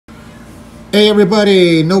Hey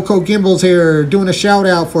everybody, NoCo Gimbals here, doing a shout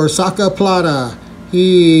out for Saca Plata.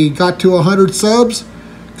 He got to 100 subs.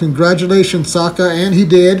 Congratulations, Saca, and he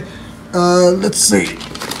did. Let's see.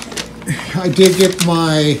 I did get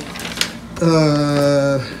my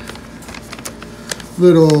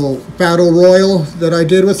little battle royal that I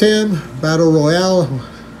did with him, battle royale.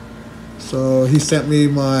 So he sent me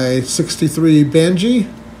my 63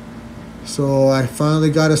 Benji. So I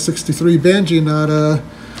finally got a 63 Benji, not a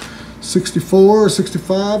 64 or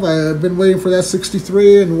 65. I've been waiting for that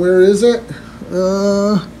 63, and where is it?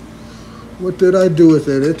 What did I do with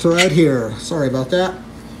it? It's right here. Sorry about that.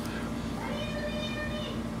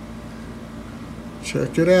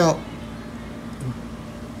 Check it out.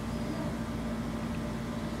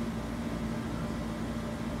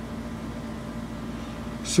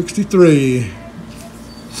 '63.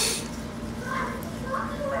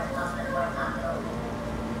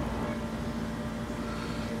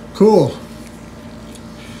 Cool.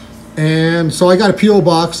 And so I got a P.O.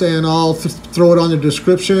 box, and I'll throw it on the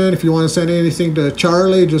description. If you want to send anything to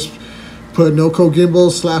Charlie, just put NoCo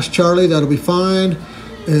Gimbals /Charlie. That'll be fine.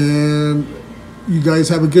 And you guys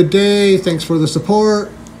have a good day. Thanks for the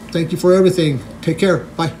support. Thank you for everything. Take care.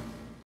 Bye.